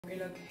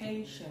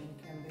Relocation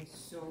can be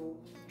so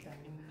damn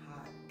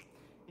hard.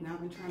 And I've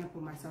been trying to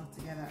put myself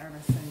together ever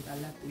since I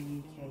left the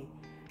UK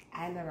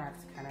and arrived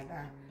to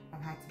Canada.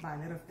 I've had to buy a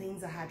lot of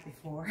things I had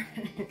before,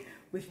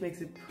 which makes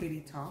it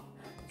pretty tough.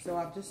 So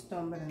I've just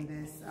stumbled on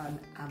this on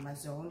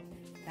Amazon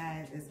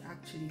that is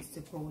actually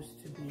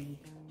supposed to be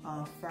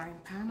a frying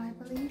pan,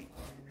 I believe.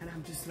 And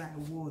I'm just like,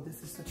 whoa,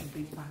 this is such a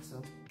big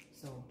parcel.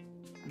 So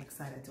I'm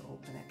excited to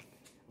open it.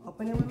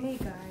 Open it with me,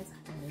 guys,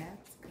 and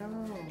let's go.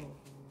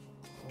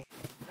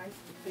 Guys,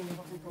 the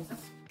washing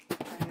process.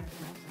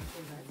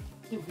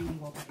 It really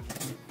well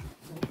packaged.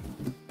 So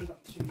we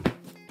got two.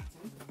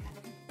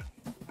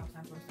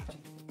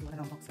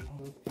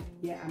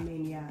 Yeah, I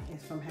mean, yeah,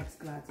 it's from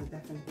HexClad's, so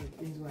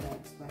definitely is what I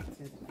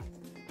expected.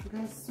 You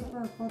guys, super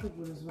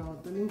affordable as well.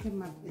 The link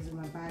is in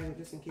my bio,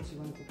 just in case you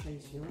want to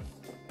purchase yours.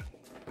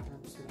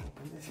 I'm just gonna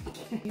open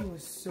this. It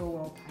was so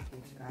well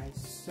packaged,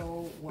 guys.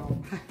 So well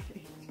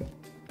packaged.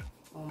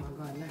 Oh my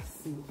god, let's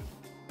see.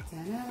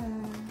 Ta-da!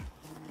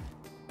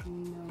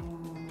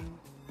 No.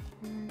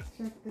 Let's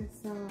check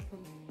this out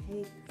from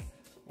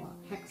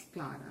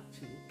HexClad's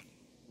actually.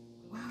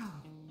 Wow.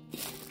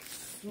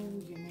 So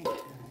unique,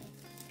 guys.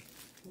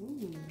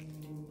 Ooh.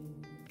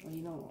 Well,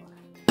 you know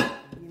what?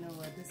 You know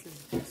what? This is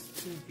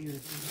just too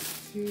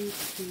beautiful. Too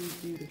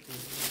beautiful.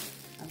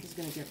 I'm just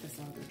gonna get this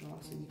out as well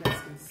so you guys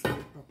can see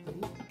it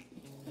properly.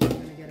 I'm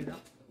gonna get it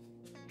up.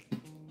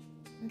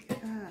 Look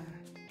at that.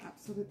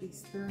 Absolutely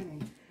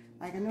stunning.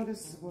 Like, I know this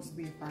is supposed to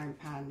be a frying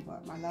pan,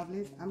 but my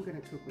lovelies, I'm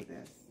gonna cook with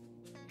this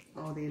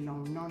all day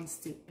long.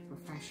 Non-stick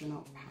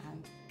professional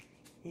pan.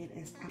 It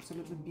is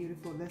absolutely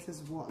beautiful. This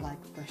is what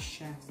like the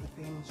chefs, the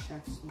famous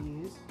chefs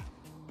use.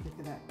 Look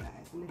at that,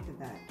 guys. Look at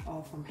that.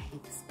 All from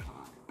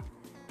HexClad's.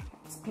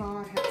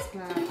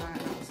 HexClad's. I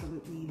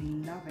absolutely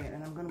love it,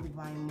 and I'm gonna be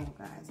buying more,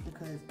 guys,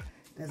 because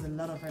there's a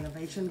lot of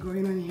renovation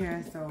going on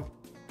here. So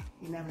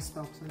it never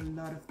stops. A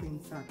lot of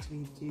things to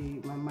actually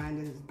do. My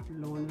mind is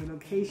blown.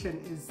 Relocation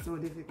is so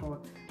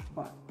difficult,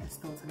 but it's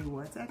totally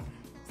worth it.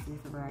 Stay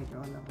for the right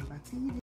girl. Love and back to you.